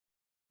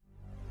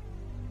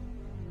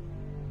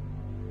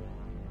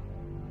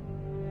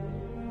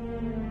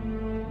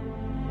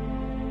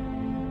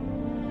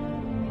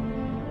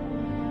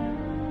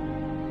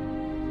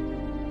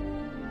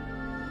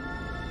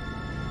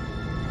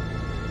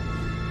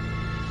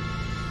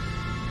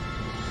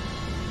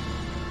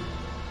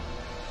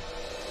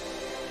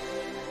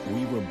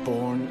were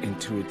born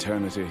into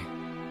eternity.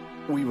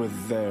 We were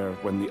there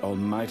when the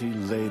Almighty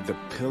laid the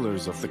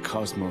pillars of the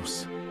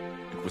cosmos.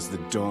 It was the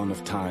dawn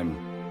of time,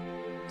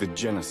 the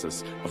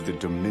genesis of the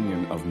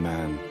dominion of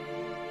man.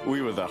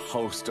 We were the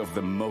host of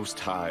the Most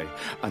High,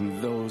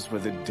 and those were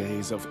the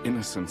days of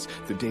innocence,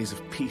 the days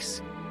of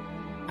peace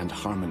and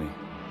harmony.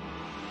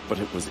 But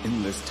it was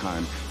in this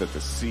time that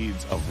the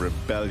seeds of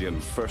rebellion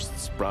first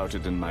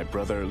sprouted in my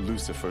brother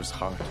Lucifer's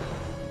heart.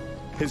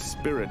 His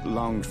spirit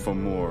longed for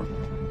more.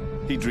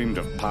 He dreamed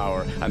of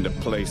power and a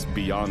place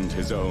beyond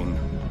his own.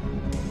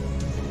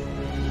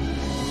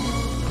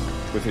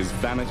 With his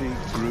vanity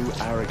grew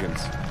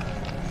arrogance,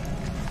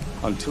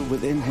 until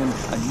within him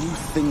a new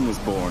thing was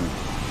born.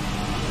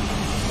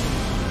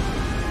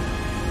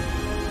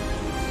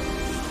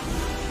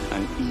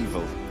 An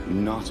evil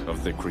not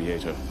of the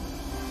Creator.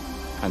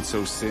 And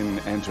so sin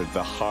entered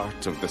the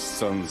heart of the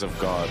sons of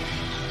God.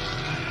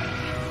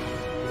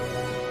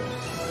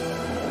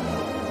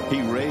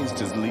 He raised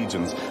his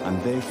legions,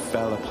 and they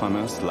fell upon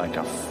us like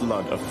a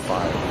flood of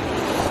fire.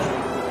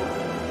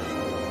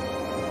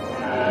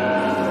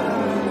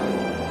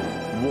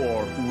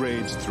 War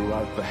raged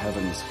throughout the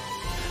heavens,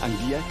 and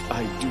yet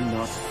I do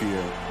not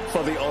fear.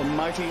 For the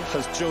Almighty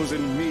has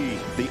chosen me,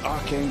 the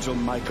Archangel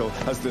Michael,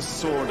 as the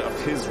sword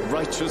of his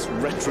righteous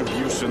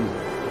retribution.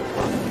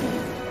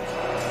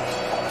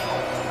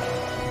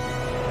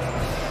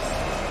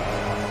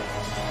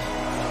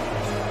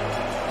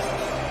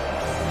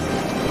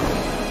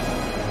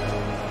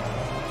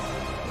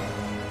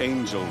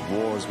 Angel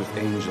wars with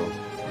angel.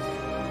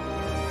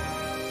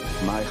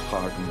 My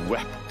heart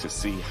wept to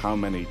see how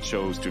many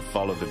chose to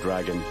follow the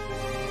dragon.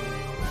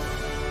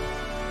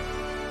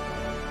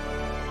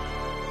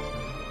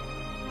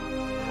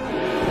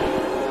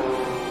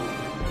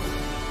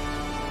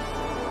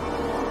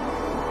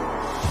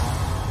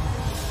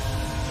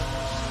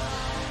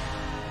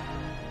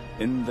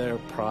 In their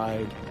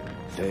pride,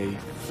 they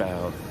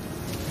fell.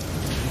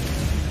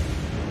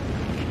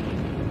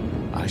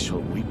 I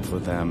shall weep for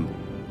them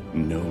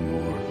no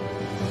more.